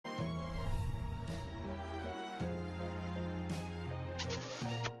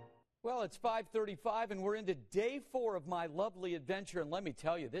Well, it's 5:35 and we're into day 4 of my lovely adventure. And let me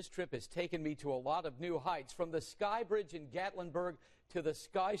tell you, this trip has taken me to a lot of new heights, from the Sky Bridge in Gatlinburg to the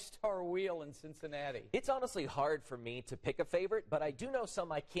Sky Star Wheel in Cincinnati. It's honestly hard for me to pick a favorite, but I do know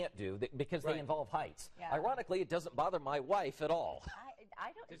some I can't do because they involve heights. Yeah. Ironically, it doesn't bother my wife at all.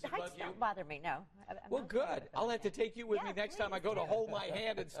 I don't. Does it Heights bug you? don't bother me. No. Well, good. I'll have to take you with me next time I go to hold my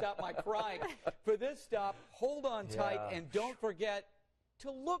hand and stop my crying. For this stop, hold on tight and don't forget to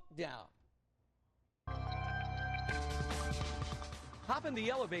look down. Hop in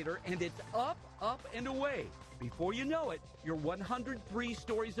the elevator and it's up, up, and away. Before you know it, you're 103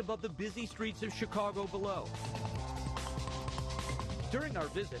 stories above the busy streets of Chicago below. During our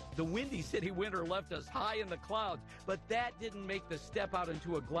visit, the Windy City winter left us high in the clouds, but that didn't make the step out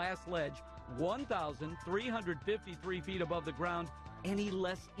into a glass ledge 1,353 feet above the ground any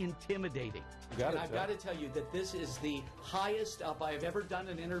less intimidating. And I've got to tell you that this is the highest up I have ever done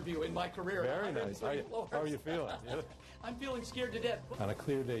an interview in my career. Very nice. How are you feeling? I'm feeling scared to death. On a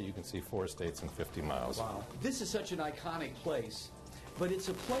clear day, you can see 4 states in 50 miles. Wow. This is such an iconic place. But it's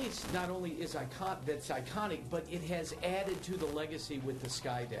a place not only that's iconic, but it has added to the legacy with the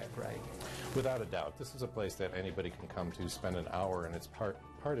Skydeck, right? Without a doubt. This is a place that anybody can come to, spend an hour, and it's part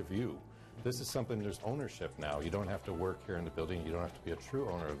of you. This is something, there's ownership now. You don't have to work here in the building. You don't have to be a true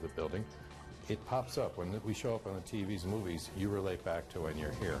owner of the building. It pops up. When we show up on the TVs, movies, you relate back to when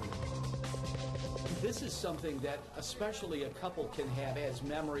you're here. This is something that especially a couple can have as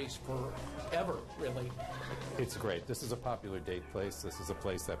memories forever, really. It's great. This is a popular date place. This is a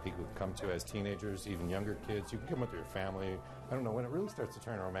place that people come to as teenagers, even younger kids. You can come with your family. I don't know, when it really starts to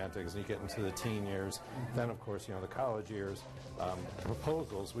turn romantic is you get into the teen years. Then, of course, the college years.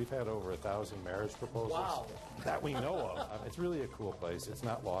 Proposals. We've had over 1,000 marriage proposals. Wow. That we know of. It's really a cool place. It's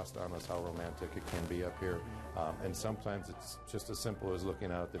not lost on us how romantic it can be up here. And sometimes it's just as simple as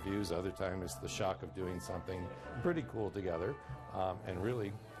looking out at the views. Other times it's the shock of doing something pretty cool together and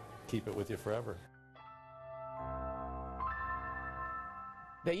really keep it with you forever.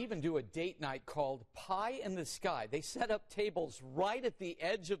 They even do a date night called Pie in the Sky. They set up tables right at the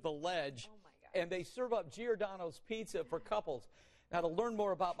edge of the ledge, and they serve up Giordano's pizza for couples. Now, to learn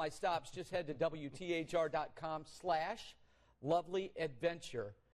more about my stops, just head to WTHR.com/lovelyadventure.